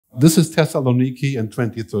This is Thessaloniki in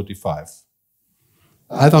 2035.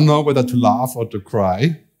 I don't know whether to laugh or to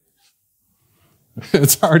cry.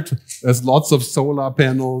 It's hard. There's lots of solar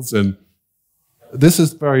panels, and this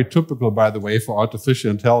is very typical, by the way, for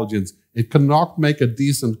artificial intelligence. It cannot make a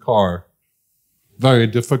decent car. Very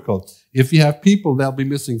difficult. If you have people, they'll be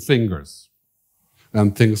missing fingers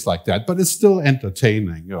and things like that. But it's still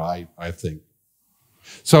entertaining, you know, I think.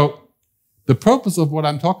 So the purpose of what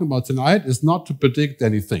I'm talking about tonight is not to predict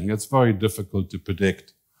anything. It's very difficult to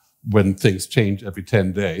predict when things change every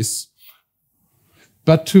 10 days.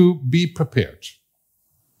 But to be prepared.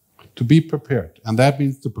 To be prepared. And that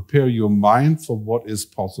means to prepare your mind for what is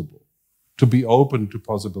possible. To be open to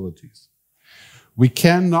possibilities. We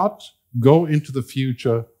cannot go into the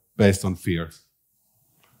future based on fear.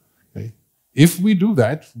 Okay? If we do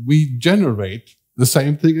that, we generate the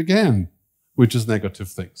same thing again, which is negative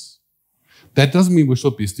things. That doesn't mean we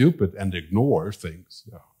should be stupid and ignore things.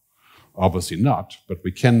 Yeah. Obviously not, but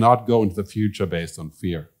we cannot go into the future based on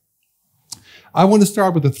fear. I want to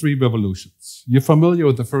start with the 3 revolutions. You're familiar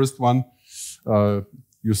with the first one. Your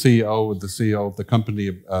CEO, the CEO of the company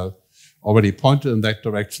already pointed in that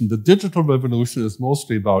direction. The digital revolution is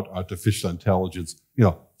mostly about artificial intelligence, you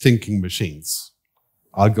know, thinking machines.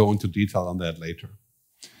 I'll go into detail on that later.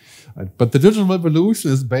 But the digital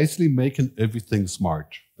revolution is basically making everything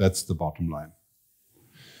smart. That's the bottom line.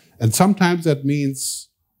 And sometimes that means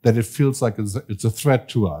that it feels like it's a threat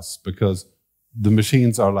to us because the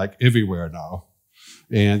machines are like everywhere now.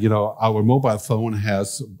 And, you know, our mobile phone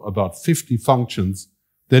has about 50 functions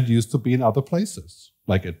that used to be in other places.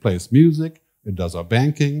 Like it plays music, it does our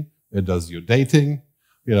banking, it does your dating,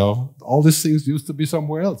 you know, all these things used to be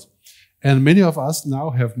somewhere else. And many of us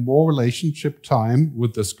now have more relationship time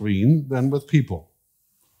with the screen than with people.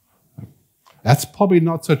 That's probably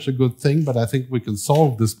not such a good thing, but I think we can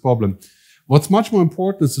solve this problem. What's much more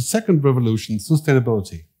important is the second revolution,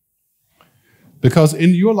 sustainability. Because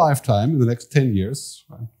in your lifetime, in the next 10 years,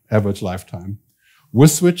 average lifetime, we're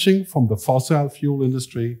switching from the fossil fuel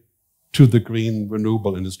industry to the green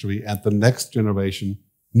renewable industry and the next generation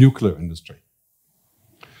nuclear industry.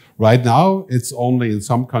 Right now, it's only in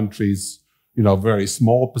some countries, you know, very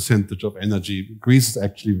small percentage of energy. Greece is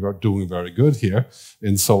actually doing very good here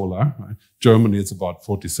in solar. Right? Germany is about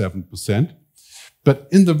 47%. But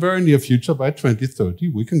in the very near future, by 2030,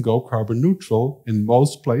 we can go carbon neutral in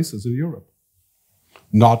most places in Europe.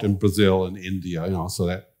 Not in Brazil and India, you know, so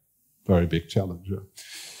that very big challenge. Yeah.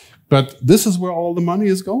 But this is where all the money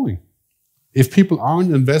is going. If people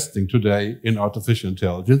aren't investing today in artificial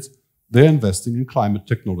intelligence, they're investing in climate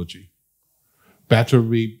technology.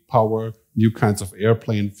 Battery power, new kinds of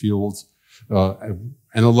airplane fuels,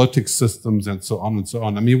 analytic systems, and so on and so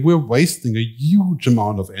on. I mean, we're wasting a huge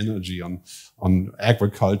amount of energy on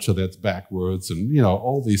agriculture that's backwards, and, you know,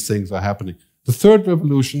 all these things are happening. The third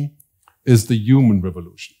revolution is the human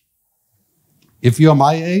revolution. If you're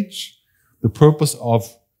my age, the purpose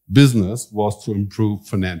of business was to improve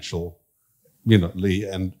financially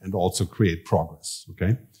and also create progress,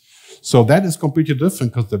 okay? So that is completely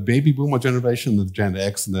different because the baby boomer generation, the Gen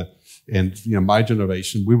X, and you know, my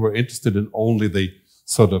generation, we were interested in only the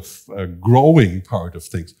sort of growing part of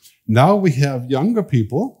things. Now we have younger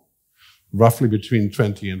people, roughly between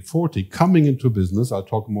 20 and 40, coming into business. I'll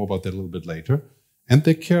talk more about that a little bit later. And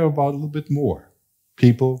they care about a little bit more.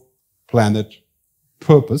 People, planet,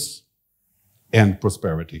 purpose, and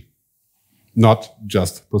prosperity. Not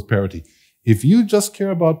just prosperity. If you just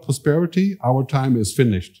care about prosperity, our time is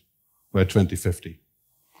finished by 2050.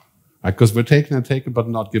 Because we're taking and taking, but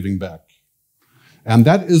not giving back. And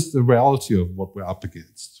that is the reality of what we're up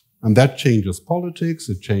against. And that changes politics,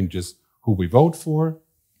 it changes who we vote for.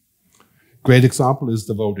 Great example is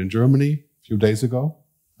the vote in Germany a few days ago.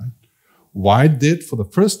 Right? Why did, for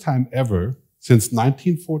the first time ever, since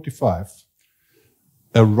 1945,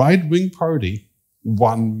 a right-wing party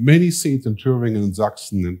won many seats in Thüringen and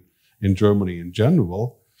Sachsen and in Germany in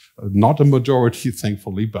general? Not a majority,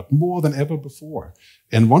 thankfully, but more than ever before.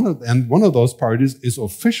 And one of those parties is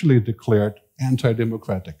officially declared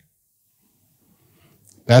anti-democratic.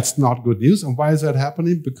 That's not good news. And why is that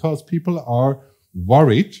happening? Because people are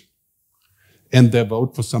worried and they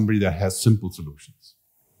vote for somebody that has simple solutions.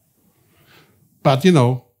 But, you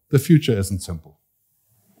know, the future isn't simple.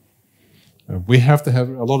 We have to have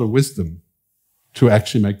a lot of wisdom to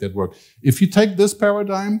actually make that work. If you take this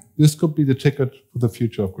paradigm, this could be the ticket for the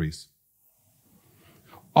future of Greece.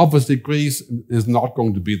 Obviously, Greece is not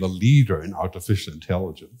going to be the leader in artificial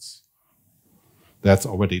intelligence. That's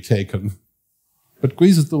already taken. But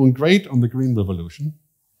Greece is doing great on the green revolution,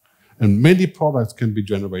 and many products can be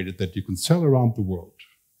generated that you can sell around the world.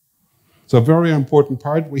 So a very important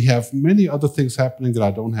part. We have many other things happening that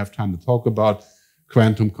I don't have time to talk about.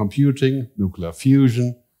 Quantum computing, nuclear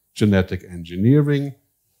fusion, genetic engineering,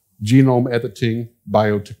 genome editing,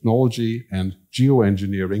 biotechnology, and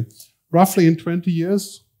geoengineering. Roughly in 20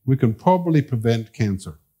 years, we can probably prevent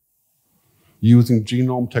cancer using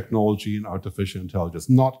genome technology and artificial intelligence.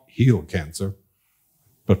 Not heal cancer,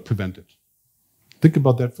 but prevent it. Think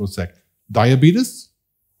about that for a sec. Diabetes,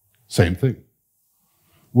 same thing.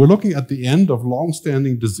 We're looking at the end of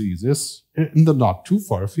long-standing diseases in the not too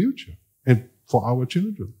far future, and for our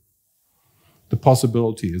children. The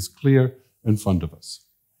possibility is clear in front of us.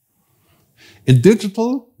 In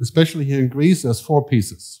digital, especially here in Greece, there's 4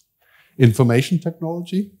 pieces. Information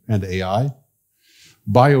technology and AI,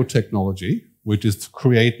 biotechnology, which is to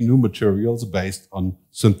create new materials based on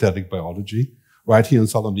synthetic biology. Right here in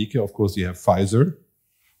Thessaloniki, of course, you have Pfizer.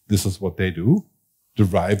 This is what they do,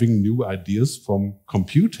 deriving new ideas from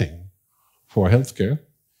computing for healthcare.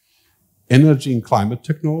 Energy and climate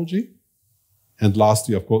technology. And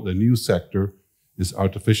lastly, of course, the new sector is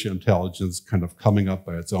artificial intelligence kind of coming up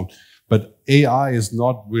by its own. But AI is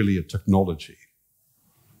not really a technology.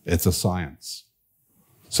 It's a science.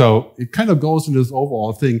 So it kind of goes into this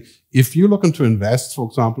overall thing. If you're looking to invest, for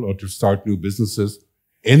example, or to start new businesses,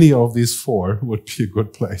 any of these 4 would be a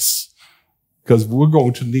good place, because we're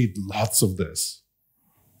going to need lots of this.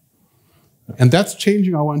 And that's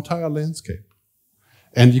changing our entire landscape.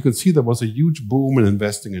 And you can see there was a huge boom in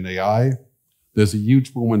investing in AI. There's a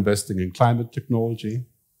huge boom investing in climate technology.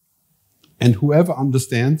 And whoever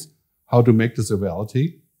understands how to make this a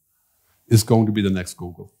reality is going to be the next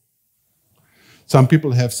Google. Some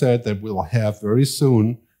people have said that we'll have very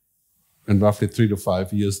soon, in roughly 3 to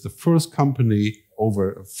 5 years, the first company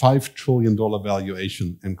over a $5 trillion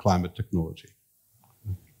valuation in climate technology.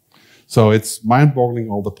 So it's mind-boggling,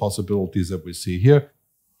 all the possibilities that we see here.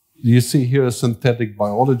 You see here synthetic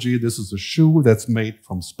biology. This is a shoe that's made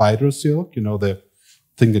from spider silk, you know, the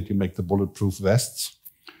thing that you make the bulletproof vests.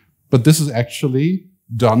 But this is actually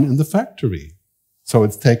done in the factory. So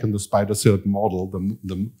it's taken the spider silk model,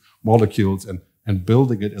 the molecules, and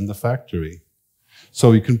building it in the factory.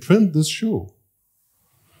 So you can print this shoe.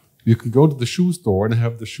 You can go to the shoe store and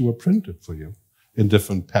have the shoe printed for you in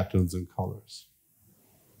different patterns and colors.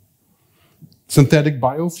 Synthetic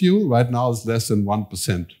biofuel right now is less than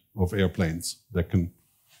 1% of airplanes that can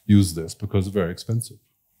use this because it's very expensive.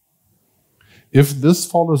 If this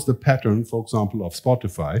follows the pattern, for example, of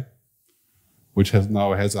Spotify, which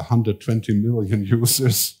now has 120 million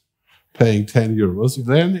users paying 10 euros,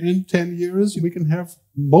 then in 10 years we can have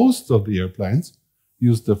most of the airplanes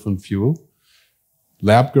use different fuel.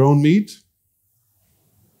 Lab-grown meat.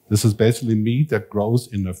 This is basically meat that grows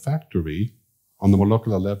in a factory on the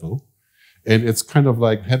molecular level. And it's kind of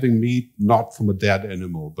like having meat not from a dead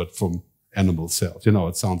animal, but from animal cells. You know,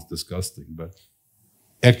 it sounds disgusting, but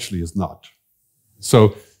actually it's not.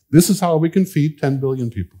 So this is how we can feed 10 billion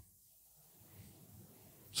people.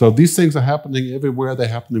 So these things are happening everywhere. They're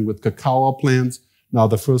happening with cacao plants. Now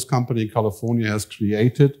the first company in California has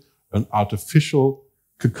created an artificial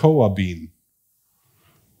cocoa bean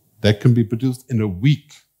that can be produced in a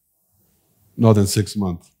week, not in 6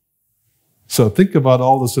 months. So think about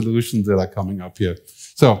all the solutions that are coming up here.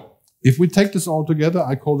 So if we take this all together,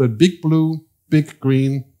 I call it big blue, big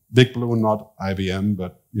green, big blue, not IBM,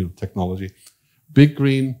 but technology, big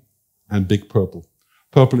green and big purple.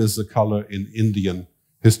 Purple is the color in Indian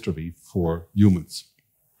history for humans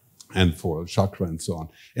and for chakra and so on.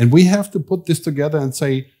 And we have to put this together and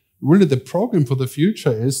say, really the program for the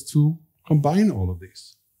future is to combine all of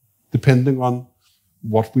these, depending on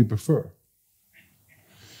what we prefer.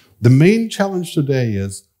 The main challenge today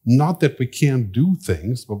is not that we can't do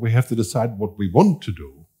things, but we have to decide what we want to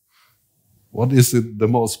do. What is the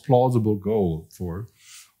most plausible goal for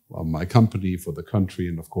my company, for the country,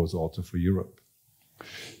 and of course also for Europe?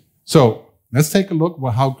 So let's take a look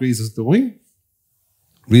at how Greece is doing.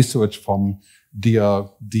 Research from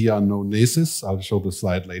Dianonesis, I'll show the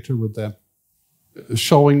slide later with that,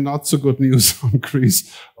 showing not so good news on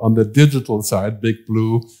Greece. On the digital side, big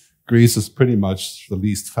blue, Greece is pretty much the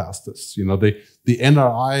least fastest. The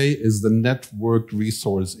NRI is the Networked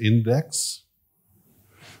Resource Index,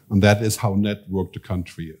 and that is how networked the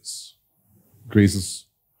country is. Greece is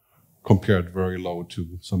compared very low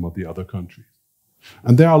to some of the other countries.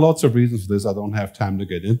 And there are lots of reasons for this. I don't have time to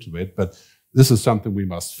get into it, but this is something we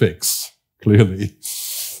must fix, clearly.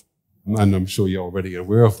 And I'm sure you're already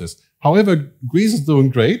aware of this. However, Greece is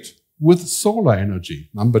doing great with solar energy,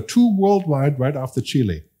 number 2 worldwide, right after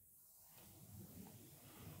Chile.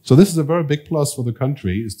 So this is a very big plus for the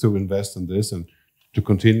country, is to invest in this and to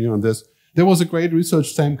continue on this. There was a great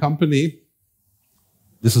research, same company.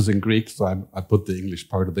 This is in Greek, so I put the English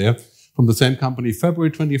part there. From the same company,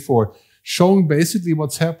 February 24, showing basically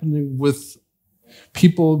what's happening with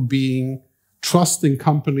people trusting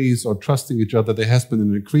companies or trusting each other. There has been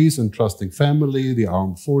an increase in trusting family, the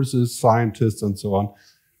armed forces, scientists, and so on.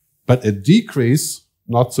 But a decrease,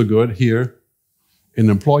 not so good here, in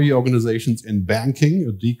employee organizations, in banking,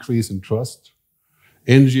 a decrease in trust,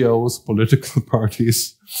 NGOs, political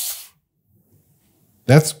parties.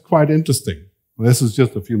 That's quite interesting. This is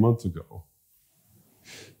just a few months ago.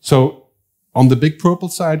 So on the big purple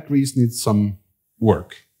side, Greece needs some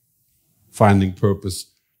work, finding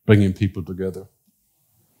purpose, bringing people together.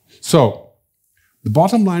 So the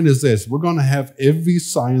bottom line is this: we're going to have every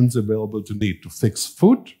science available to need to fix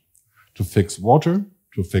food, to fix water,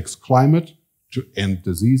 to fix climate, to end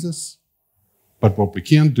diseases. But what we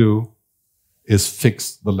can't do is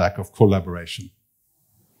fix the lack of collaboration.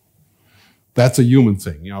 That's a human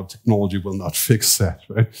thing. Technology will not fix that,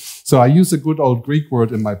 right? So I use a good old Greek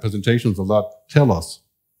word in my presentations a lot, telos.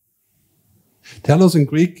 Telos in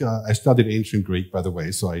Greek, I studied ancient Greek, by the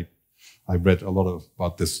way, so I read a lot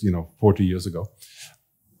about this, 40 years ago.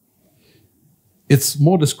 It's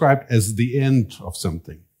more described as the end of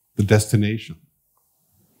something, the destination.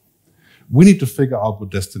 We need to figure out what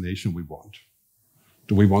destination we want.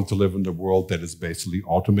 Do we want to live in a world that is basically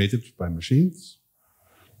automated by machines?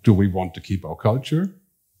 Do we want to keep our culture?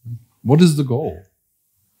 What is the goal?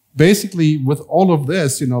 Basically, with all of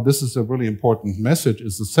this, this is a really important message,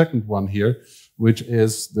 is the second one here, which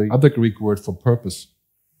is the other Greek word for purpose,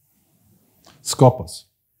 skopos.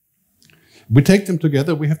 We take them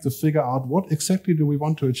together, we have to figure out what exactly do we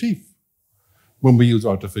want to achieve when we use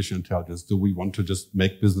artificial intelligence. Do we want to just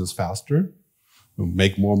make business faster,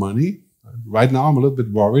 make more money? Right now, I'm a little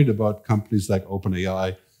bit worried about companies like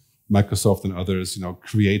OpenAI, Microsoft and others,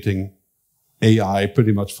 creating AI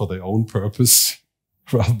pretty much for their own purpose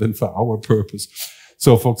rather than for our purpose.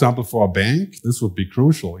 So, for example, for a bank, this would be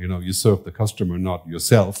crucial. You serve the customer, not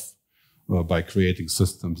yourself, by creating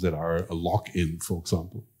systems that are a lock-in, for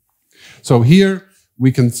example. So here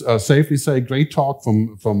we can safely say, great talk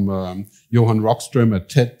from Johan Rockström at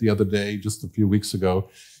TED the other day, just a few weeks ago.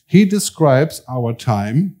 He describes our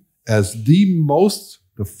time as the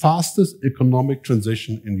fastest economic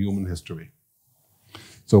transition in human history.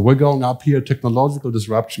 So we're going up here, technological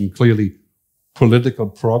disruption, clearly political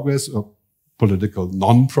progress, or political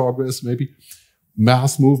non-progress maybe,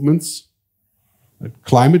 mass movements.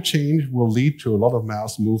 Climate change will lead to a lot of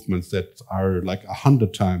mass movements that are like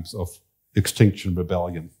 100 times of Extinction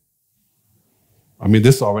Rebellion. I mean,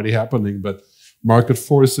 this is already happening, but market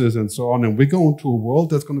forces and so on. And we go into a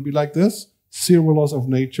world that's going to be like this: zero loss of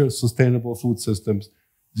nature, sustainable food systems,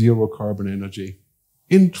 zero carbon energy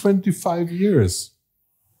in 25 years.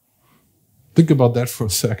 Think about that for a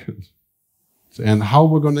second. And how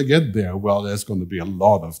we're going to get there? Well, there's going to be a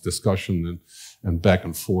lot of discussion and back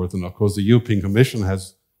and forth. And of course, the European Commission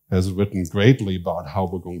has written greatly about how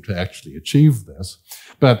we're going to actually achieve this.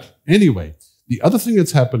 But anyway, the other thing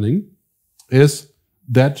that's happening is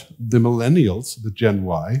that the millennials, the Gen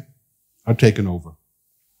Y, are taken over.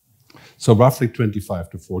 So roughly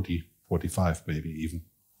 25 to 40, 45 maybe even.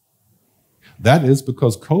 That is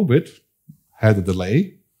because COVID had a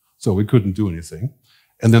delay, so we couldn't do anything.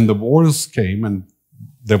 And then the wars came and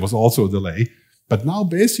there was also a delay. But now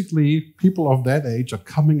basically people of that age are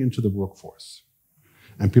coming into the workforce.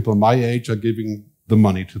 And people my age are giving the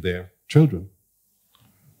money to their children.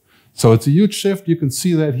 So it's a huge shift. You can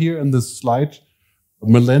see that here in this slide.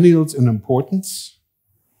 Millennials in importance.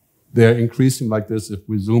 They're increasing like this. If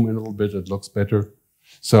we zoom in a little bit, it looks better.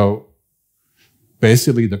 So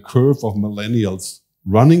basically the curve of millennials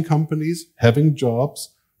running companies, having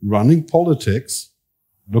jobs, running politics.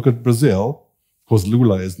 Look at Brazil. Of course,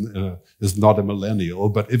 Lula is not a millennial,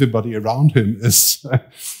 but everybody around him is.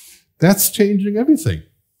 That's changing everything.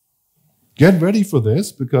 Get ready for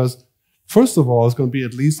this, because first of all, it's going to be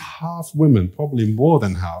at least half women, probably more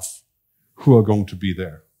than half, who are going to be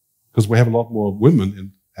there. Because we have a lot more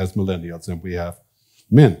women as millennials than we have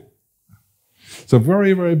men. So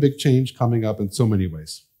very, very big change coming up in so many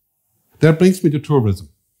ways. That brings me to tourism.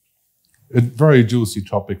 A very juicy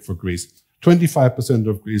topic for Greece. 25%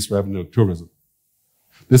 of Greece revenue, tourism.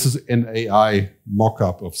 This is an AI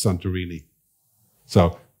mock-up of Santorini.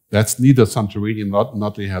 So that's neither Santorini,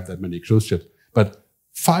 not they have that many cruise ships, but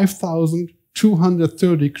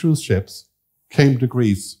 5,230 cruise ships came to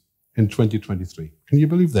Greece in 2023. Can you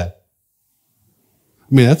believe that? I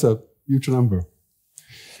mean, that's a huge number.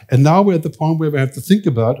 And now we're at the point where we have to think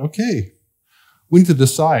about, okay, we need to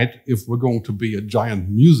decide if we're going to be a giant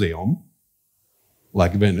museum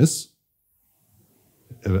like Venice,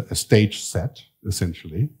 a stage set,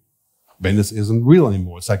 essentially. Venice isn't real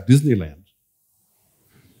anymore. It's like Disneyland.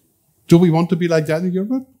 Do we want to be like that in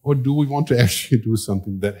Europe? Or do we want to actually do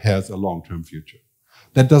something that has a long-term future?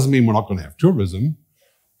 That doesn't mean we're not going to have tourism,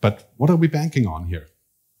 but what are we banking on here?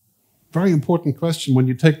 Very important question. When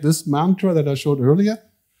you take this mantra that I showed earlier,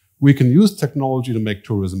 we can use technology to make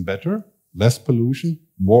tourism better, less pollution,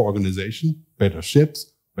 more organization, better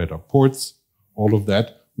ships, better ports, all of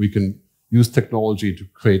that. We can use technology to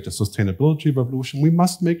create a sustainability revolution. We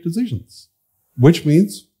must make decisions, which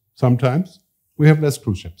means sometimes we have less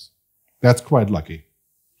cruise ships. That's quite lucky.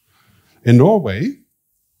 In Norway,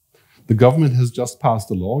 the government has just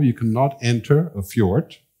passed a law. You cannot enter a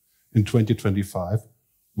fjord in 2025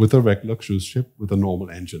 with a regular cruise ship with a normal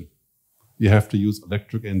engine. You have to use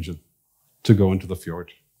electric engine to go into the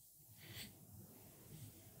fjord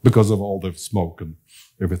because of all the smoke and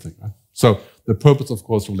everything. Right? So the purpose, of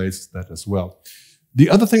course, relates to that as well. The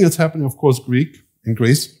other thing that's happening, of course, in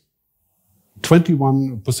Greece,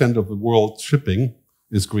 21% of the world's shipping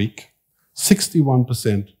is Greek,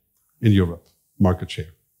 61% in Europe, market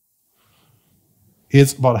share.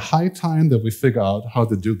 It's about high time that we figure out how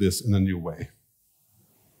to do this in a new way.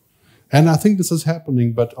 And I think this is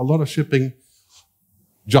happening, but a lot of shipping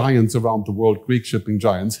giants around the world, Greek shipping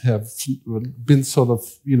giants, have been sort of,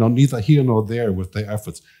 neither here nor there with their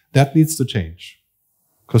efforts. That needs to change,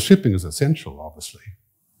 because shipping is essential, obviously.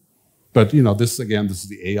 But, this is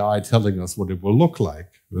the AI telling us what it will look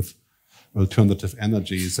like with alternative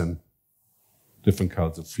energies and different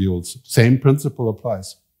kinds of fuels. Same principle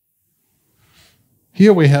applies.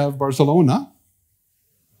 Here we have Barcelona,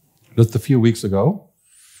 just a few weeks ago,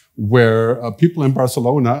 where people in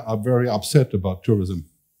Barcelona are very upset about tourism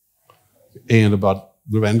and about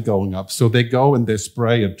the rent going up. So they go and they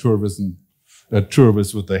spray a tourist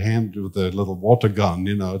with the little water gun,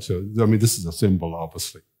 this is a symbol,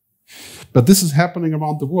 obviously. But this is happening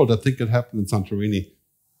around the world. I think it happened in Santorini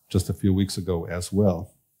just a few weeks ago as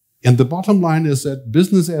well. And the bottom line is that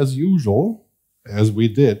business as usual, as we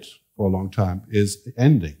did for a long time, is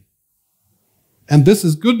ending. And this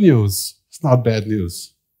is good news. It's not bad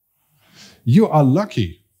news. You are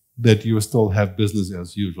lucky that you still have business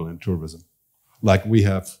as usual in tourism, like we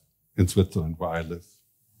have in Switzerland, where I live.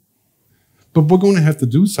 But we're going to have to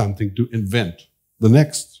do something to invent the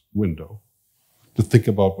next window, to think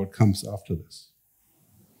about what comes after this.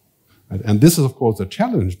 And this is, of course, a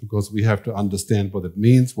challenge, because we have to understand what it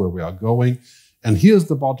means, where we are going. And here's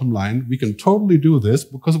the bottom line. We can totally do this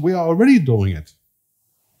because we are already doing it.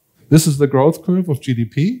 This is the growth curve of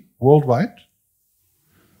GDP worldwide.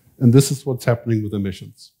 And this is what's happening with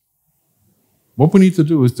emissions. What we need to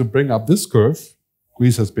do is to bring up this curve.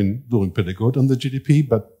 Greece has been doing pretty good on the GDP,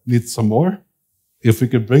 but needs some more. If we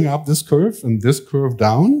could bring up this curve and this curve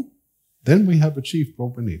down, then we have achieved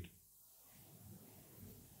what we need.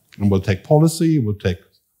 And we'll take policy, we'll take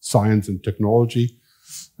science and technology,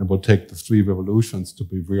 and we'll take the three revolutions to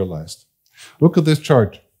be realized. Look at this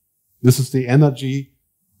chart. This is the energy,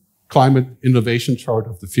 climate, innovation chart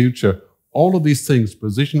of the future. All of these things,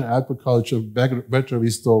 precision agriculture, battery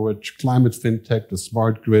storage, climate fintech, the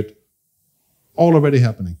smart grid, all already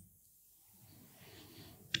happening.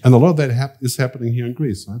 And a lot of that is happening here in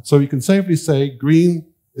Greece. Right? So you can safely say green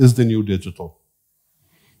is the new digital.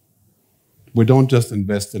 We don't just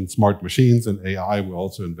invest in smart machines and AI, we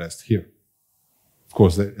also invest here. Of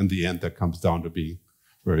course, in the end, that comes down to being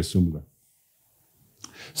very similar.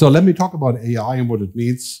 So let me talk about AI and what it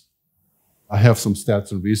means. I have some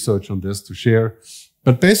stats and research on this to share.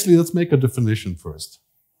 But basically, let's make a definition first.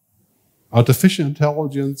 Artificial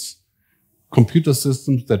intelligence, computer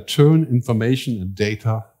systems that turn information and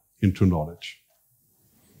data into knowledge.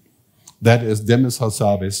 That is Demis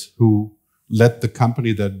Hassabis, who led the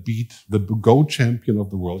company that beat the Go champion of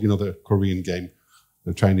the world, the Korean game,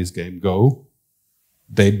 the Chinese game, Go.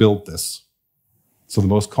 They built this. So the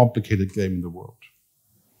most complicated game in the world.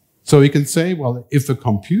 So you can say, well, if a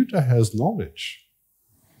computer has knowledge,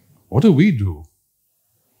 what do we do?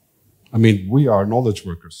 I mean, we are knowledge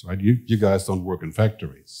workers, right? You guys don't work in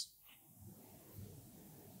factories.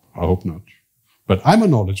 I hope not. But I'm a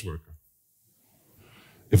knowledge worker.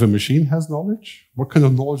 If a machine has knowledge, what kind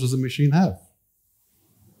of knowledge does a machine have?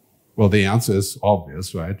 Well, the answer is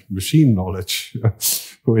obvious, right? Machine knowledge,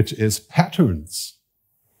 which is patterns.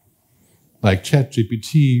 Like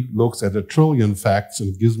ChatGPT looks at 1 trillion facts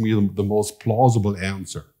and gives me the most plausible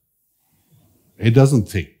answer. It doesn't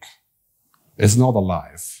think. It's not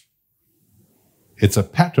alive. It's a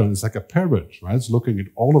pattern. It's like a parrot, right? It's looking at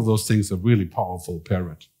all of those things, a really powerful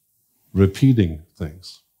parrot, repeating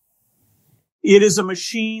things. It is a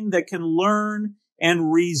machine that can learn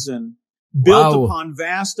and reason built upon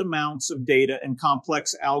vast amounts of data and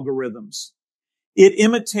complex algorithms. It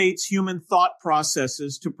imitates human thought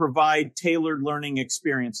processes to provide tailored learning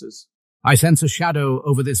experiences. I sense a shadow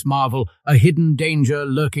over this marvel, a hidden danger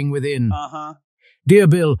lurking within. Uh-huh. Dear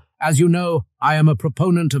Bill, as you know, I am a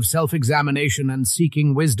proponent of self-examination and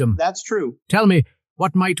seeking wisdom. That's true. Tell me,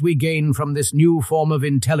 what might we gain from this new form of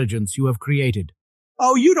intelligence you have created?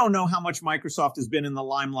 Oh, you don't know how much Microsoft has been in the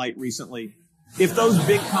limelight recently. If those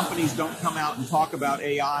big companies don't come out and talk about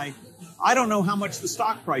AI, I don't know how much the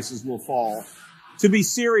stock prices will fall. To be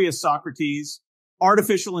serious, Socrates,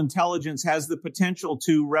 artificial intelligence has the potential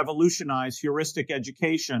to revolutionize heuristic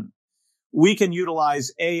education. We can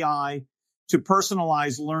utilize AI to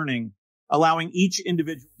personalize learning, allowing each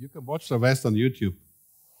individual... You can watch the rest on YouTube.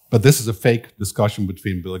 But this is a fake discussion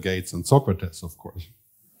between Bill Gates and Socrates, of course.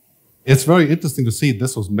 It's very interesting to see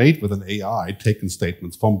this was made with an AI, taken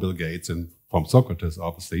statements from Bill Gates and from Socrates,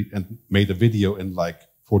 obviously, and made a video in like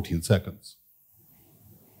 14 seconds.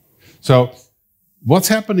 So what's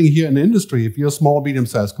happening here in the industry, if you're a small,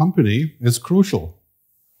 medium-sized company, is crucial.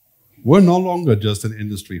 We're no longer just in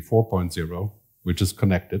Industry 4.0, which is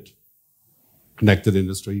connected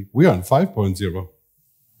industry. We are in 5.0.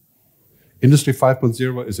 Industry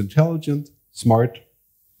 5.0 is intelligent, smart,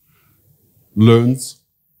 learns.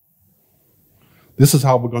 This is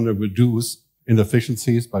how we're going to reduce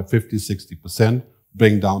inefficiencies by 50, 60%,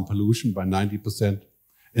 bring down pollution by 90%,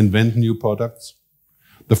 invent new products.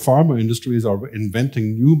 The pharma industries are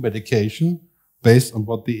inventing new medication based on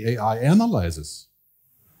what the AI analyzes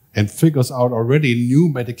and figures out already new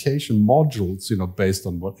medication modules, based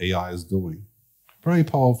on what AI is doing. Very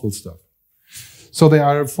powerful stuff. So there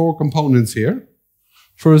are 4 components here.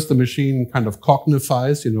 First, the machine kind of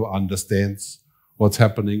cognifies, understands what's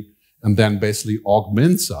happening, and then basically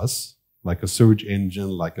augments us, like a search engine,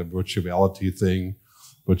 like a virtuality thing,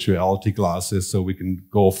 virtuality glasses, so we can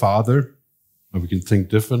go farther, or we can think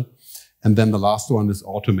different. And then the last one is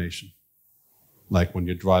automation, like when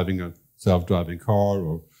you're driving a self-driving car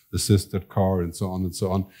or assisted car and so on and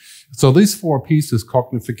so on. So these 4 pieces,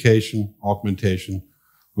 cognification, augmentation,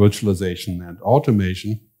 virtualization, and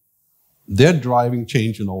automation, they're driving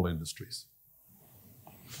change in all industries.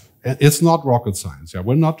 And it's not rocket science.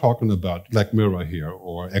 We're not talking about Black Mirror here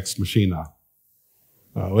or Ex Machina.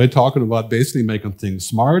 We're talking about basically making things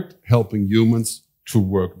smart, helping humans to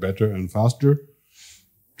work better and faster,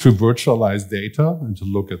 to virtualize data and to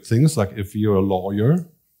look at things like if you're a lawyer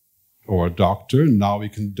or a doctor, now we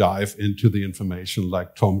can dive into the information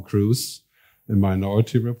like Tom Cruise in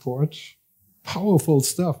Minority Report. Powerful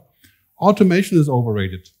stuff. Automation is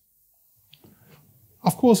overrated.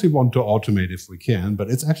 Of course, we want to automate if we can, but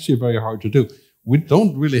it's actually very hard to do. We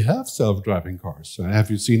don't really have self-driving cars. Have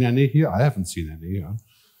you seen any here? I haven't seen any here.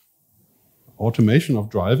 Automation of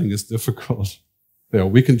driving is difficult.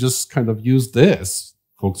 We can just kind of use this.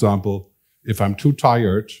 For example, if I'm too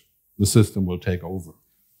tired, the system will take over.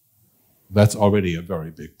 That's already a very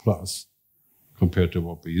big plus compared to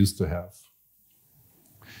what we used to have.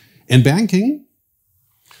 In banking,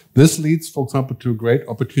 this leads, for example, to a great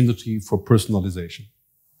opportunity for personalization.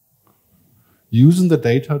 Using the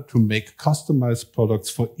data to make customized products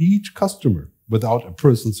for each customer without a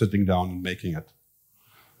person sitting down and making it,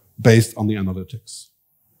 based on the analytics.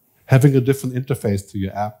 Having a different interface to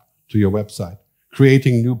your app, to your website,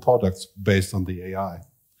 creating new products based on the AI.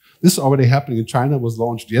 This is already happening in China, was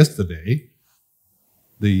launched yesterday.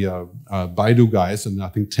 The Baidu guys, and I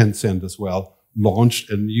think Tencent as well, launched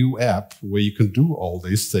a new app where you can do all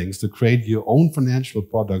these things to create your own financial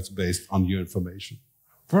products based on your information.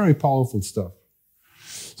 Very powerful stuff.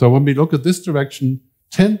 So when we look at this direction,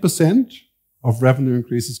 10% of revenue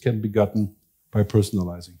increases can be gotten by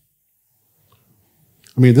personalizing.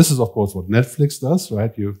 I mean, this is, of course, what Netflix does,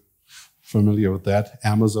 right? You're familiar with that.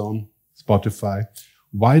 Amazon, Spotify.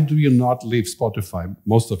 Why do you not leave Spotify?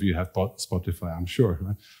 Most of you have bought Spotify, I'm sure,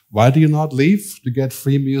 right? Why do you not leave to get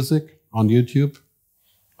free music on YouTube?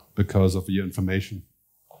 Because of your information.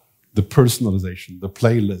 The personalization, the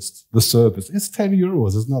playlist, the service. It's 10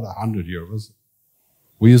 euros, it's not 100 euros.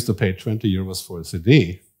 We used to pay 20 euros for a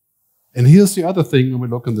CD. And here's the other thing when we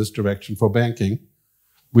look in this direction for banking.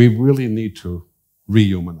 We really need to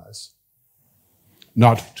rehumanize,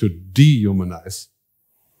 not to dehumanize.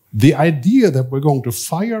 The idea that we're going to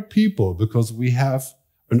fire people because we have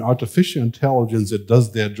an artificial intelligence that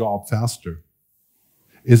does their job faster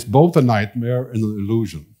is both a nightmare and an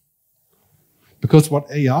illusion. Because what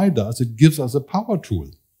AI does, it gives us a power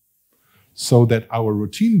tool so that our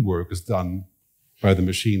routine work is done by the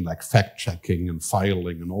machine, like fact-checking and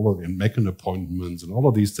filing and all of it, and making appointments and all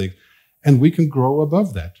of these things, and we can grow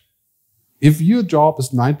above that. If your job is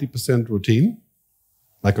 90% routine,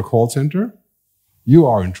 like a call center, you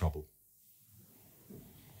are in trouble.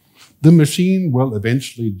 The machine will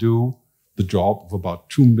eventually do the job of about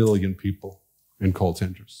 2 million people in call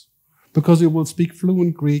centers, because it will speak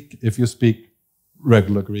fluent Greek if you speak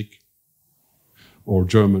regular Greek or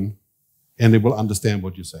German, and it will understand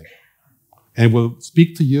what you say. And it will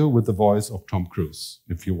speak to you with the voice of Tom Cruise,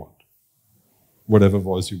 if you want, whatever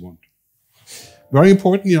voice you want. Very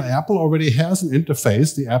important, Apple already has an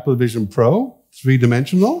interface, the Apple Vision Pro,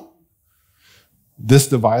 3-dimensional. This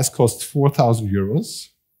device costs 4,000 euros.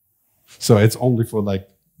 So it's only for like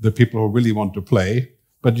the people who really want to play.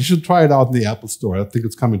 But you should try it out in the Apple Store. I think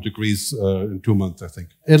it's coming to Greece in 2 months, I think.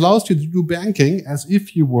 It allows you to do banking as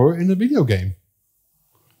if you were in a video game.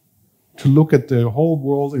 To look at the whole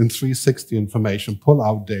world in 360 information, pull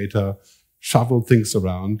out data, shuffle things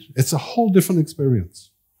around. It's a whole different experience.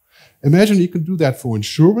 Imagine you can do that for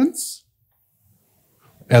insurance,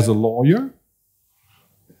 as a lawyer,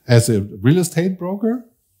 as a real estate broker.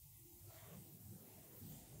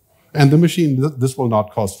 And the machine, this will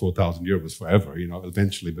not cost 4,000 euros forever.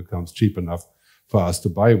 Eventually becomes cheap enough for us to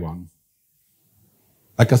buy one.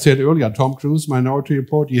 Like I said earlier, Tom Cruise, Minority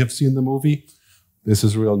Report, you have seen the movie. This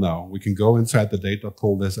is real now. We can go inside the data,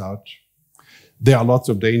 pull this out. There are lots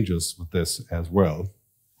of dangers with this as well,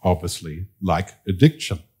 obviously, like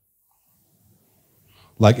addiction.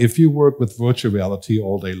 Like if you work with virtual reality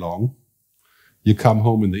all day long, you come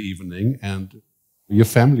home in the evening and your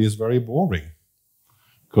family is very boring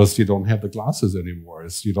because you don't have the glasses anymore.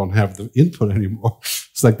 You don't have the input anymore.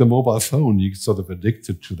 It's like the mobile phone. You're sort of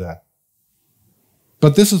addicted to that.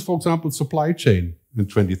 But this is, for example, supply chain in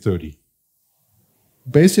 2030.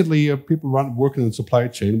 Basically, people working in supply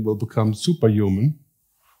chain will become superhuman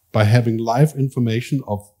by having live information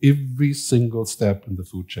of every single step in the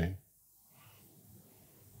food chain.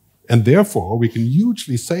 And therefore, we can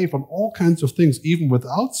hugely save on all kinds of things, even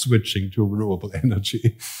without switching to renewable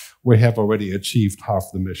energy. We have already achieved half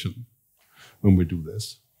the mission when we do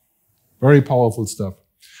this. Very powerful stuff.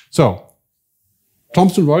 So,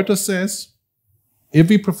 Thomson Reuters says,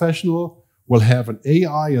 every professional will have an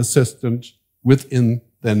AI assistant within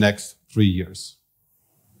the next 3 years.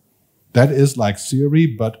 That is like Siri,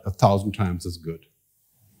 but 1,000 times as good.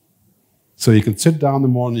 So you can sit down in the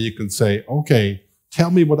morning, you can say, okay,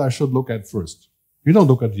 tell me what I should look at first. You don't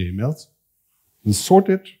look at the emails. You sort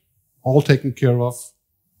it, all taken care of,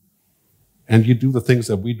 and you do the things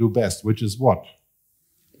that we do best, which is what?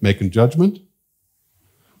 Making judgment,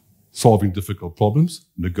 solving difficult problems,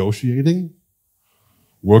 negotiating,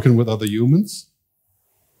 working with other humans,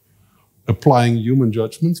 applying human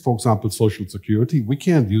judgments, for example, Social Security. We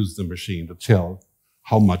can't use the machine to tell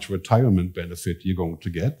how much retirement benefit you're going to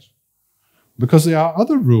get, because there are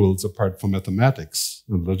other rules apart from mathematics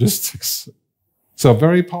and logistics. So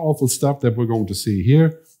very powerful stuff that we're going to see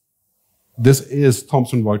here. This is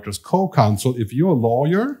Thomson Reuters Co-Counsel. If you're a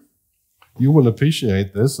lawyer, you will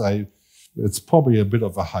appreciate this. It's probably a bit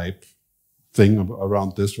of a hype thing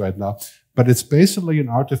around this right now, but it's basically an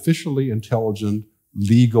artificially intelligent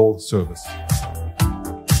legal service.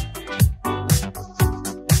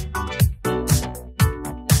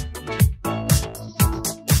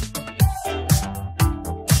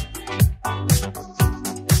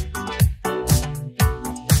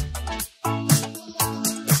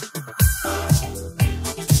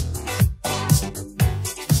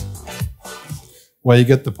 Well, you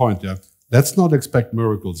get the point, yeah. Let's not expect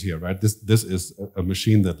miracles here, right? This is a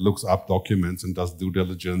machine that looks up documents and does due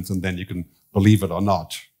diligence, and then you can believe it or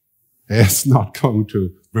not. It's not going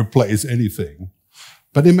to replace anything.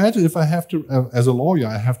 But imagine if I have to, as a lawyer,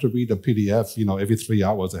 I have to read a PDF, every 3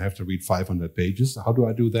 hours I have to read 500 pages. How do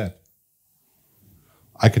I do that?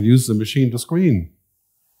 I can use the machine to screen,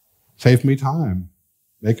 save me time,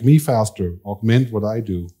 make me faster, augment what I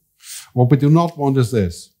do. What we do not want is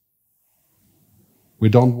this. We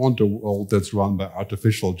don't want a world that's run by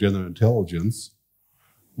artificial general intelligence,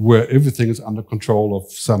 where everything is under control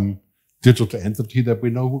of some digital entity that we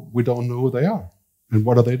don't know who they are. And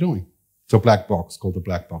what are they doing? It's a black box, called the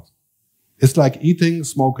black box. It's like eating,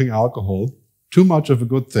 smoking, alcohol. Too much of a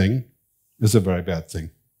good thing is a very bad thing.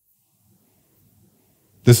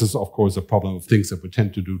 This is, of course, a problem of things that we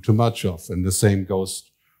tend to do too much of, and the same goes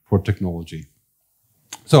for technology.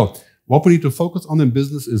 So what we need to focus on in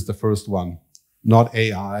business is the first one. Not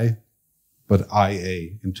AI, but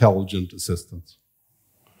IA, intelligent assistance.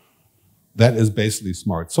 That is basically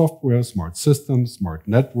smart software, smart systems, smart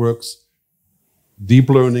networks, deep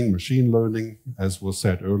learning, machine learning, as was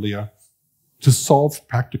said earlier, to solve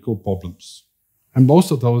practical problems. And most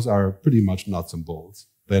of those are pretty much nuts and bolts.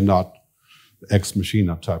 They're not ex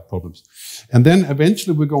machina type problems. And then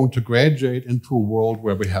eventually we're going to graduate into a world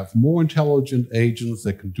where we have more intelligent agents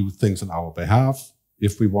that can do things on our behalf,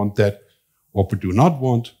 if we want that. What we do not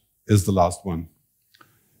want is the last one.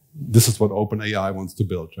 This is what OpenAI wants to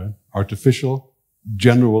build, right? Artificial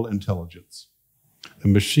general intelligence. A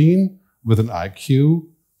machine with an IQ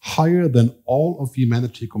higher than all of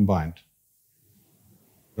humanity combined.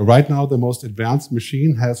 Right now, the most advanced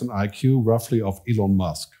machine has an IQ roughly of Elon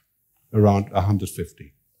Musk, around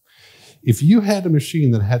 150. If you had a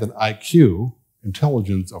machine that had an IQ,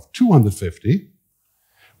 intelligence of 250,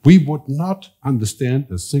 we would not understand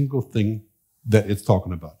a single thing that it's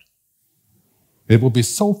talking about. It would be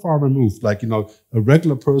so far removed, like, a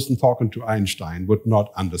regular person talking to Einstein would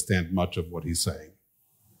not understand much of what he's saying.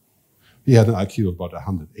 He had an IQ of about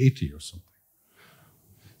 180 or something.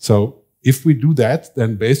 So if we do that,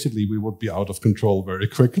 then basically we would be out of control very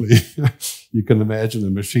quickly. You can imagine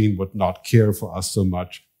a machine would not care for us so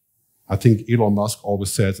much. I think Elon Musk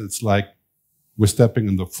always says it's like we're stepping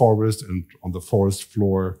in the forest, and on the forest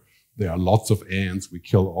floor, there are lots of ants. We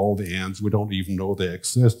kill all the ants. We don't even know they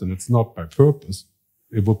exist, and it's not by purpose.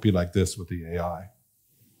 It would be like this with the AI.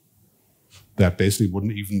 That basically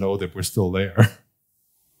wouldn't even know that we're still there.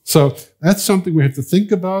 So that's something we have to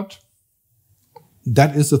think about.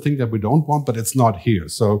 That is the thing that we don't want, but it's not here.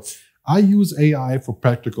 So I use AI for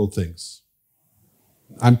practical things.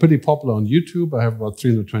 I'm pretty popular on YouTube. I have about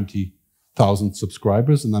 320,000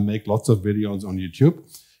 subscribers, and I make lots of videos on YouTube.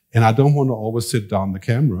 And I don't want to always sit down the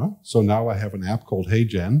camera. So now I have an app called Hey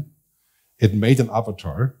Gen. It made an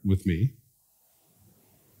avatar with me,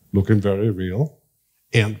 looking very real,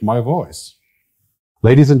 and my voice.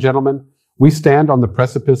 Ladies and gentlemen, we stand on the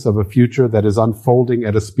precipice of a future that is unfolding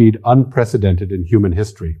at a speed unprecedented in human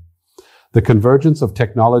history. The convergence of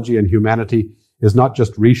technology and humanity is not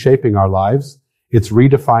just reshaping our lives, it's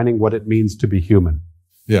redefining what it means to be human.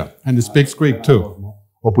 Yeah, and it speaks Greek too.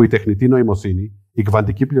 Όπου η τεχνητή νοημοσύνη, η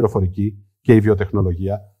κβαντική πληροφορική και η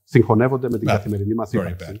βιοτεχνολογία συγχωνεύονται με την καθημερινή μας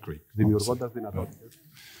ύπαρξη, δημιουργώντας δυνατότητες.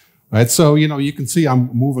 Right, so, you can see I'm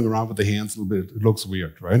moving around with the hands a little bit. It looks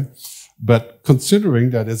weird, right? But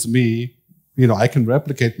considering that it's me, I can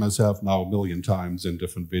replicate myself now a million times in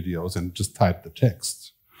different videos and just type the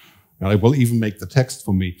text. And I will even make the text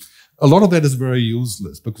for me. A lot of that is very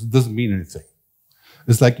useless because it doesn't mean anything.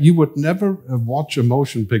 It's like you would never watch a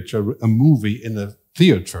motion picture, a movie in a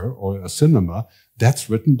theater or a cinema that's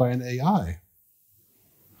written by an AI.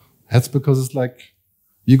 That's because it's like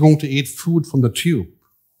you're going to eat food from the tube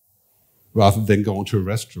rather than going to a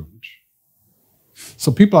restaurant.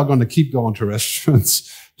 So people are going to keep going to restaurants,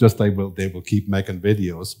 just they will keep making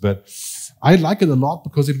videos. But I like it a lot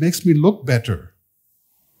because it makes me look better.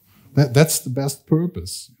 That's the best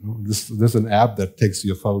purpose. There's an app that takes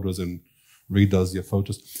your photos and redoes your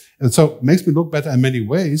photos. And so it makes me look better in many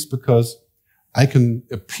ways because I can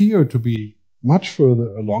appear to be much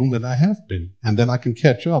further along than I have been. And then I can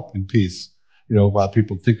catch up in peace, while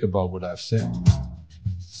people think about what I've said.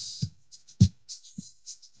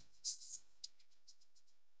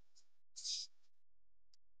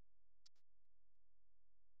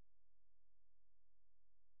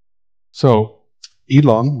 So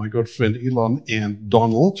Elon, my good friend Elon, and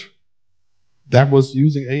Donald, that was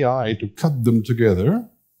using AI to cut them together.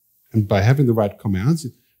 And by having the right commands,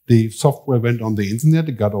 the software went on the internet,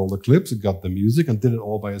 it got all the clips, it got the music, and did it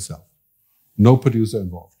all by itself. No producer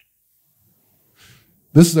involved.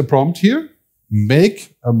 This is a prompt here.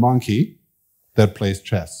 Make a monkey that plays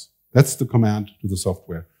chess. That's the command to the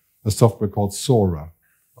software. A software called Sora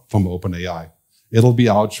from OpenAI. It'll be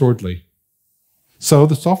out shortly. So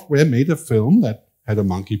the software made a film that had a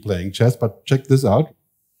monkey playing chess, but check this out.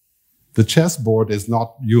 The chessboard is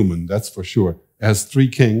not human, that's for sure. It has 3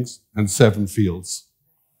 kings and 7 fields.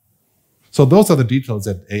 So those are the details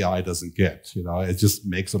that AI doesn't get. It just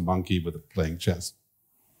makes a monkey with playing chess.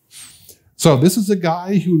 So this is a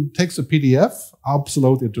guy who takes a PDF,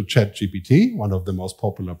 uploads it to ChatGPT, one of the most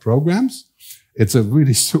popular programs. It's a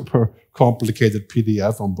really super complicated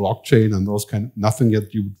PDF on blockchain and nothing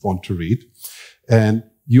that you would want to read. And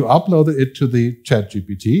you upload it to the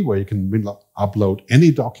ChatGPT, where you can upload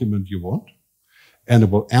any document you want, and it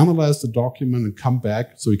will analyze the document and come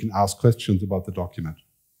back so you can ask questions about the document.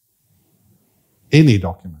 Any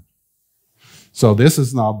document. So this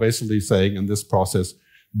is now basically saying, in this process,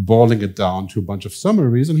 boiling it down to a bunch of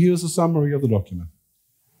summaries, and here's a summary of the document.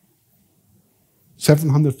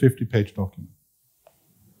 750-page document.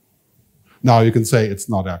 Now you can say it's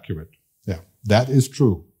not accurate. Yeah, that is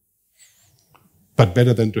true. But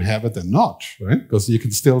better than to have it than not, right? Because you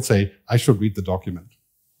can still say, I should read the document.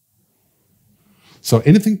 So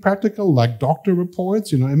anything practical, like doctor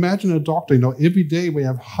reports, imagine a doctor, every day we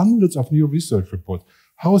have hundreds of new research reports.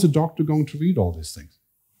 How is a doctor going to read all these things?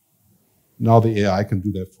 Now the AI can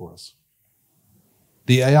do that for us.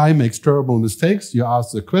 The AI makes terrible mistakes. You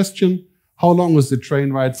ask the question, how long is the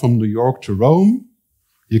train ride from New York to Rome?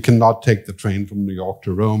 You cannot take the train from New York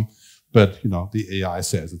to Rome, but the AI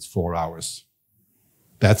says it's 4 hours.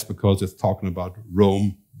 That's because it's talking about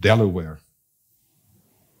Rome, Delaware.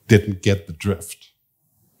 Didn't get the drift.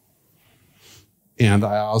 And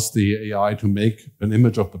I asked the AI to make an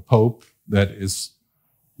image of the Pope that is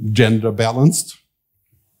gender balanced.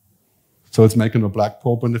 So it's making a black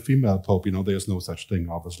Pope and a female Pope. There's no such thing,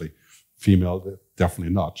 obviously. Female,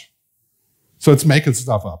 definitely not. So it's making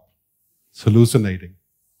stuff up. It's hallucinating,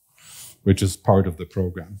 which is part of the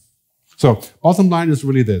program. So bottom line is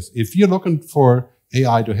really this. If you're looking for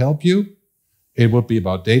AI to help you, it would be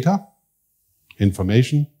about data,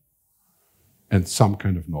 information, and some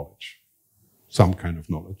kind of knowledge. Some kind of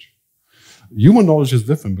knowledge. Human knowledge is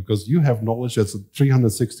different because you have knowledge that's at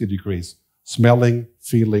 360 degrees. Smelling,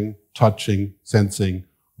 feeling, touching, sensing,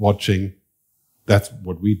 watching. That's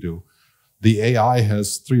what we do. The AI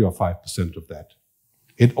has 3 or 5% of that.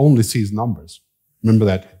 It only sees numbers. Remember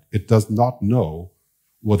that it does not know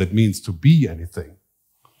what it means to be anything.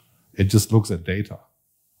 It just looks at data.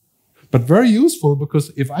 But very useful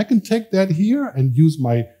because if I can take that here and use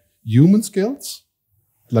my human skills,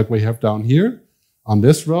 like we have down here on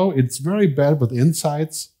this row, it's very bad with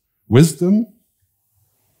insights, wisdom.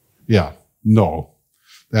 Yeah, no,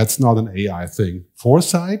 that's not an AI thing.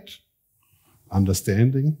 Foresight,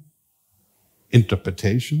 understanding,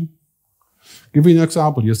 interpretation. Give you an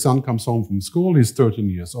example. Your son comes home from school. He's 13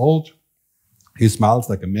 years old. He smiles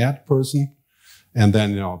like a mad person. And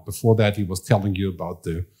then, before that, he was telling you about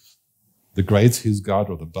the grades he's got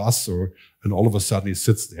or the bus, and all of a sudden he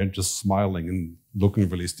sits there just smiling and looking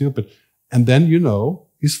really stupid. And then,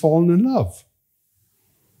 he's fallen in love.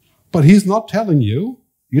 But he's not telling you.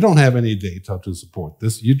 You don't have any data to support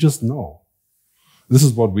this. You just know. This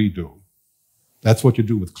is what we do. That's what you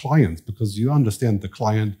do with clients, because you understand the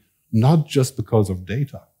client not just because of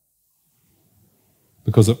data,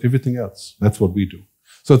 because of everything else. That's what we do.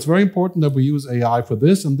 So it's very important that we use AI for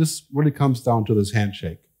this, and this really comes down to this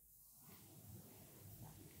handshake.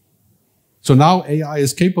 So now AI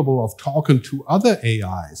is capable of talking to other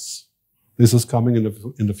AIs. This is coming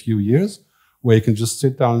in a few years, where you can just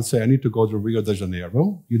sit down and say, I need to go to Rio de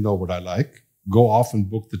Janeiro. You know what I like. Go off and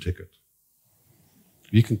book the ticket.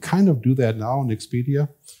 You can kind of do that now on Expedia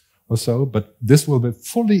or so, but this will be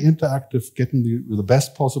fully interactive, getting the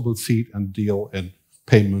best possible seat and deal and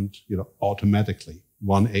payment, automatically.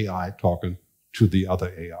 One AI talking to the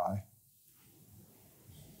other AI.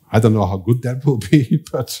 I don't know how good that will be,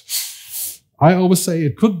 but I always say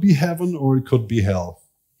it could be heaven or it could be hell.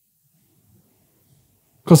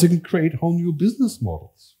 Because it can create whole new business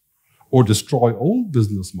models or destroy old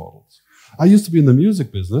business models. I used to be in the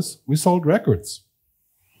music business. We sold records.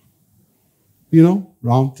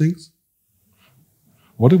 Round things.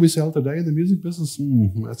 What do we sell today in the music business?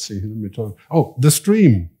 Let's see. Let me talk. Oh, the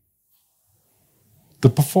stream. The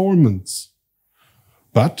performance.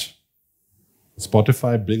 But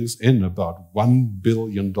Spotify brings in about $1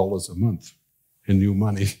 billion a month in new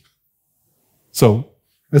money. So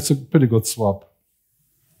it's a pretty good swap.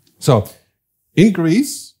 So in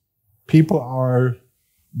Greece, people are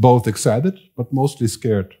both excited, but mostly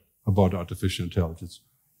scared about artificial intelligence.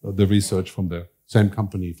 The research from the same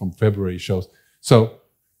company from February shows. So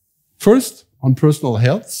first, on personal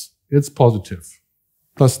health, it's positive,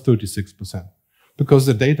 plus 36%. Because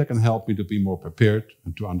the data can help me to be more prepared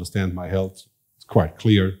and to understand my health. It's quite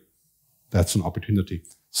clear. That's an opportunity.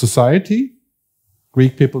 Society,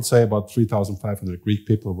 Greek people say about 3,500 Greek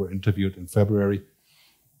people were interviewed in February.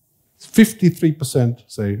 53%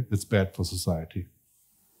 say it's bad for society.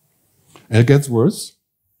 And it gets worse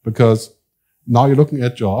because now you're looking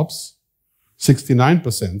at jobs.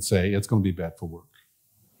 69% say it's going to be bad for work.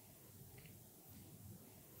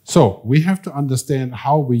 So we have to understand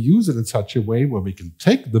how we use it in such a way where we can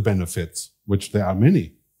take the benefits, which there are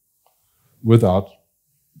many, without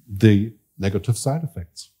the negative side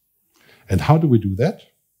effects. And how do we do that?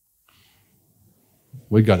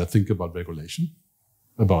 We got to think about regulation,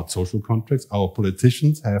 about social contracts. Our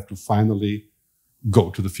politicians have to finally go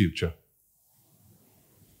to the future.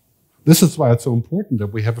 This is why it's so important that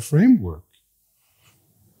we have a framework.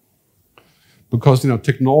 Because,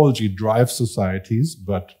 technology drives societies,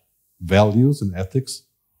 but values and ethics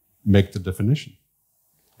make the definition.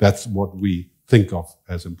 That's what we think of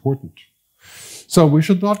as important. So we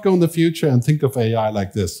should not go in the future and think of AI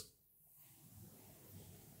like this.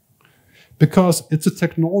 because it's a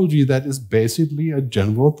technology that is basically a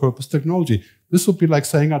general purpose technology. This would be like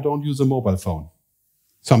saying I don't use a mobile phone.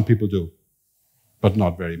 Some people do, but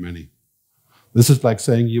not very many. This is like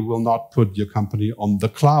saying you will not put your company on the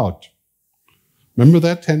cloud. Remember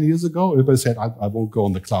that 10 years ago? Everybody said, I won't go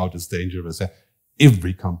on the cloud, it's dangerous.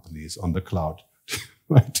 Every company is on the cloud,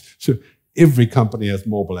 right? So every company has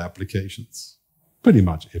mobile applications, pretty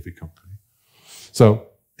much every company. So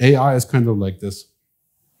AI is kind of like this.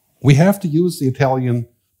 We have to use the Italian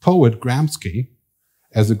poet Gramsci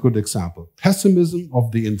as a good example. Pessimism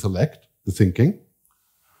of the intellect, the thinking,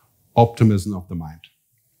 optimism of the mind.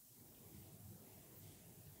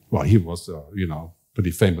 Well, he was,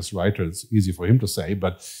 pretty famous writer. It's easy for him to say,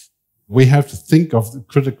 but we have to think of the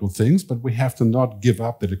critical things, but we have to not give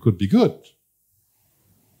up that it could be good.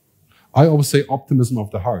 I always say optimism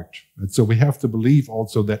of the heart. And so we have to believe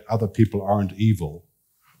also that other people aren't evil.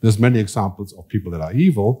 There's many examples of people that are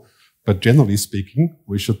evil, but generally speaking,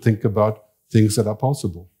 we should think about things that are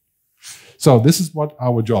possible. So this is what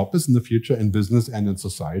our job is in the future in business and in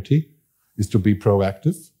society, is to be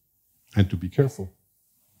proactive and to be careful.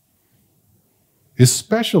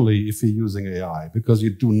 Especially if you're using AI, because you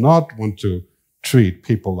do not want to treat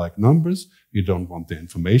people like numbers. You don't want the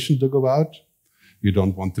information to go out. You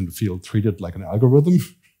don't want them to feel treated like an algorithm.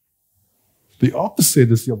 The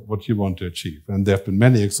opposite is what you want to achieve. And there have been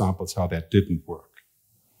many examples how that didn't work.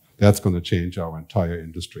 That's going to change our entire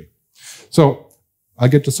industry. So I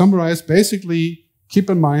get to summarize. Basically, keep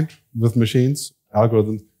in mind with machines,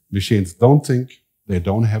 algorithms, machines don't think. They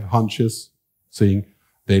don't have hunches, seeing.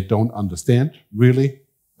 They don't understand, really.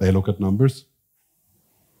 They look at numbers.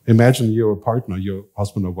 Imagine your partner, your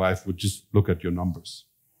husband or wife, would just look at your numbers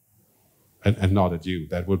and not at you.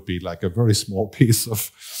 That would be like a very small piece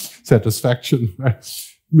of satisfaction. Right?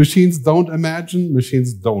 Machines don't imagine,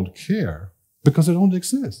 machines don't care, because they don't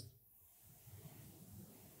exist.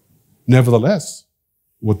 Nevertheless,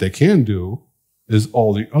 what they can do is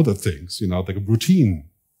all the other things, the routine,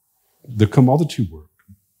 the commodity work,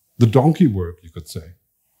 the donkey work, you could say.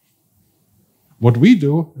 What we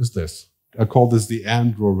do is this. I call this the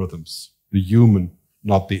androrhythms, the human,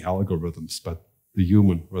 not the algorithms, but the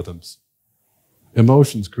human rhythms.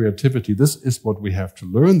 Emotions, creativity, this is what we have to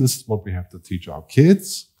learn. This is what we have to teach our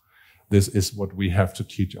kids. This is what we have to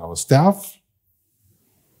teach our staff.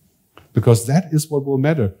 Because that is what will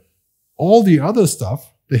matter. All the other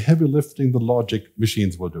stuff, the heavy lifting, the logic,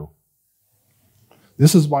 machines will do.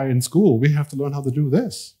 This is why in school we have to learn how to do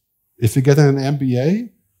this. If you get an MBA,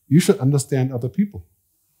 you should understand other people,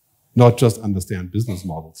 not just understand business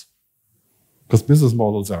models. Because business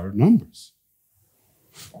models are numbers.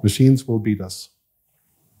 Machines will beat us.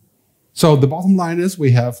 So the bottom line is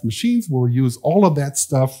we have machines will use all of that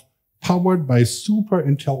stuff powered by super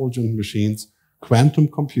intelligent machines, quantum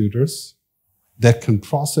computers that can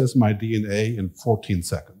process my DNA in 14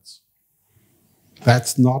 seconds.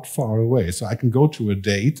 That's not far away. So I can go to a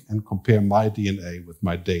date and compare my DNA with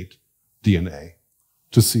my date DNA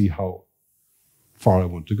to see how far I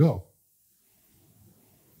want to go.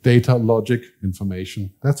 Data, logic,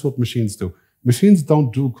 information, that's what machines do. Machines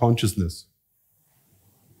don't do consciousness.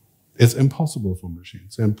 It's impossible for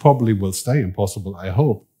machines, and probably will stay impossible, I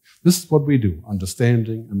hope. This is what we do: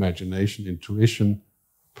 understanding, imagination, intuition,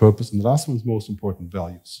 purpose, and the last one is most important,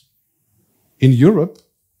 values. In Europe,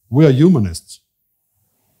 we are humanists.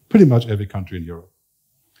 Pretty much every country in Europe.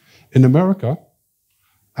 In America,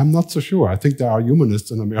 I'm not so sure. I think there are humanists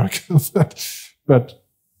in America, but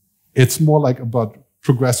it's more like about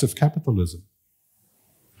progressive capitalism.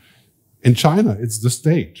 In China, it's the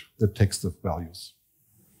state that takes the values.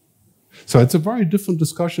 So it's a very different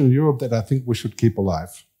discussion in Europe that I think we should keep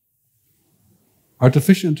alive.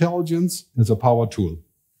 Artificial intelligence is a power tool.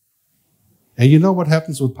 And you know what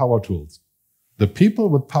happens with power tools? The people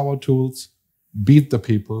with power tools beat the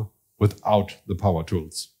people without the power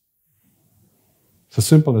tools. It's as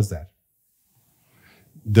simple as that.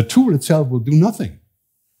 The tool itself will do nothing.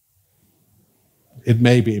 It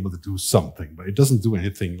may be able to do something, but it doesn't do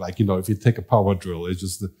anything. Like, if you take a power drill, it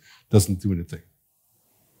just doesn't do anything.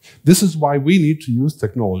 This is why we need to use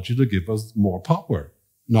technology to give us more power,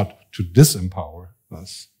 not to disempower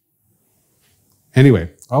us.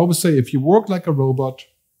 Anyway, I always say if you work like a robot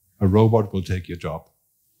will take your job.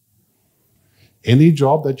 Any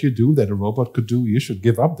job that you do that a robot could do, you should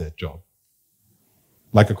give up that job.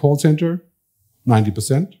 Like a call center,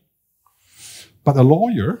 90%. But a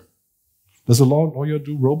lawyer, does a lawyer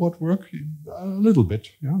do robot work? A little bit,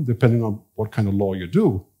 depending on what kind of law you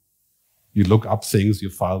do. You look up things, you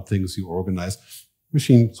file things, you organize.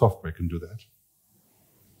 Machine software can do that.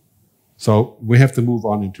 So we have to move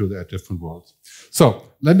on into the different worlds. So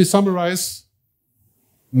let me summarize.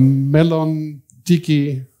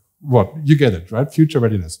 Melontiki, what? You get it, right? Future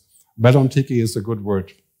readiness. Melontiki is a good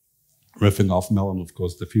word. Riffing off melon, of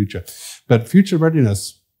course, the future. But future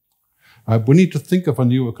readiness, we need to think of a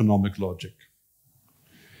new economic logic.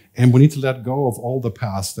 And we need to let go of all the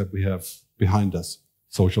past that we have behind us.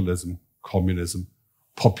 Socialism, communism,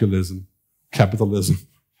 populism, capitalism,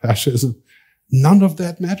 fascism. None of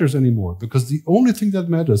that matters anymore, because the only thing that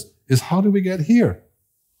matters is how do we get here?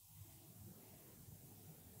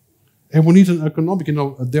 And we need an economic,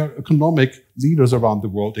 there are economic leaders around the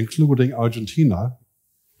world, including Argentina,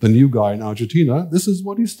 the new guy in Argentina. This is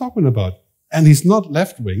what he's talking about. And he's not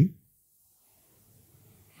left-wing.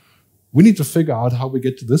 We need to figure out how we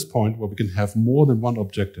get to this point where we can have more than one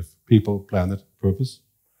objective: people, planet, purpose,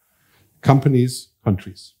 companies,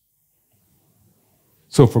 countries.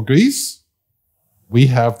 So for Greece, we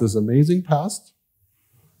have this amazing past.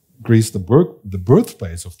 Greece, the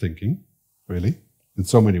birthplace of thinking, really, in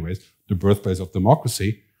so many ways, the birthplace of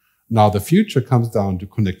democracy. Now the future comes down to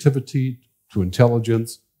connectivity, to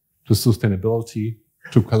intelligence, to sustainability,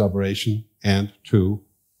 to collaboration, and to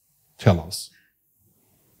telos.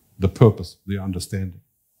 The purpose, the understanding,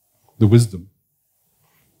 the wisdom.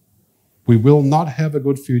 We will not have a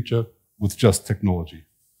good future with just technology.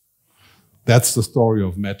 That's the story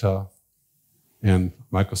of Meta and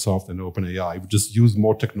Microsoft and OpenAI. We just use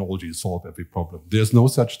more technology to solve every problem. There's no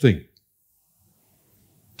such thing.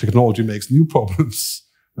 Technology makes new problems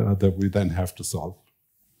that we then have to solve.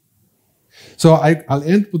 So I'll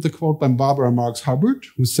end with the quote by Barbara Marx Hubbard,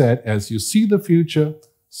 who said, "As you see the future,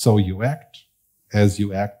 so you act. As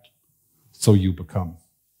you act, so you become."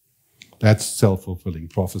 That's self-fulfilling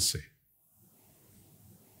prophecy.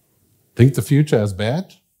 Think the future as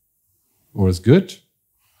bad or as good?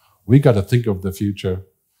 We got to think of the future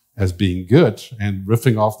as being good. And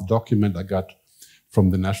riffing off the document I got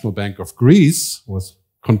from the National Bank of Greece was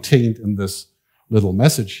contained in this little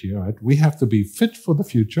message here. Right? We have to be fit for the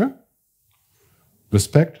future,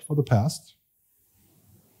 respect for the past,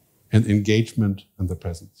 and engagement in the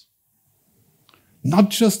present.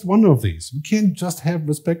 Not just one of these. We can't just have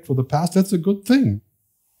respect for the past. That's a good thing.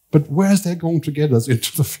 But where is that going to get us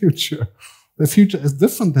into the future? The future is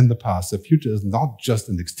different than the past. The future is not just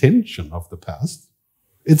an extension of the past.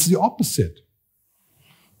 It's the opposite.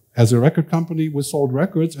 As a record company, we sold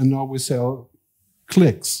records, and now we sell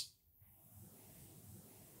clicks.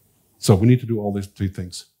 So we need to do all these three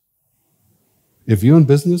things. If you're in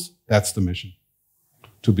business, that's the mission.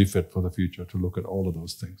 To be fit for the future, to look at all of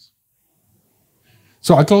those things.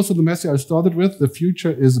 So I close with the message I started with. The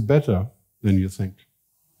future is better than you think.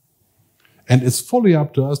 And it's fully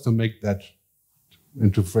up to us to make that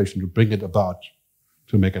into fruition, to bring it about,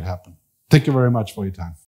 to make it happen. Thank you very much for your time.